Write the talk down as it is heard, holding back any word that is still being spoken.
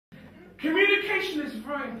Communication is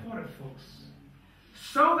very important, folks.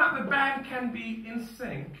 So that the band can be in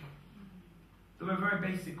sync, there are very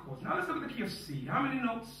basic chords. Now let's look at the key of C. How many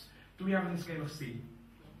notes do we have in the scale of C?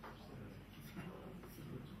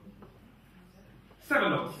 7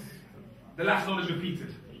 notes. The last note is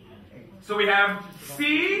repeated. So we have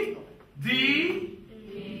C, D,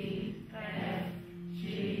 E, F,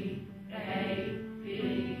 G, A,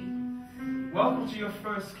 B. Welcome to your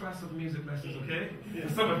first class of music lessons, okay?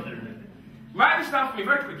 For some of you. Write this down for me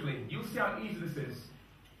very quickly. You'll see how easy this is.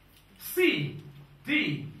 C,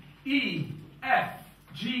 D, E, F,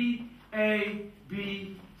 G, A,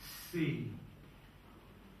 B, C.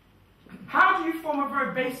 How do you form a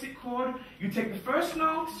very basic chord? You take the first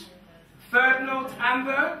note, third note, and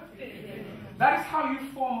the... That is how you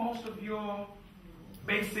form most of your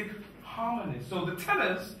basic harmonies. So the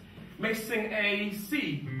tenors may sing a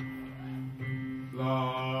C.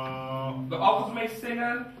 La. The altos may sing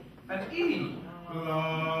an E.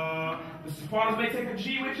 La. The sopranos may take a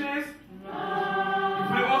G, which is La. You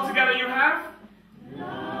put it all together, you have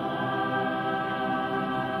La.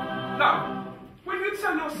 Now, when you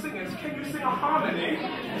tell your singers, can you sing a harmony?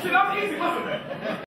 See, that was easy, wasn't it?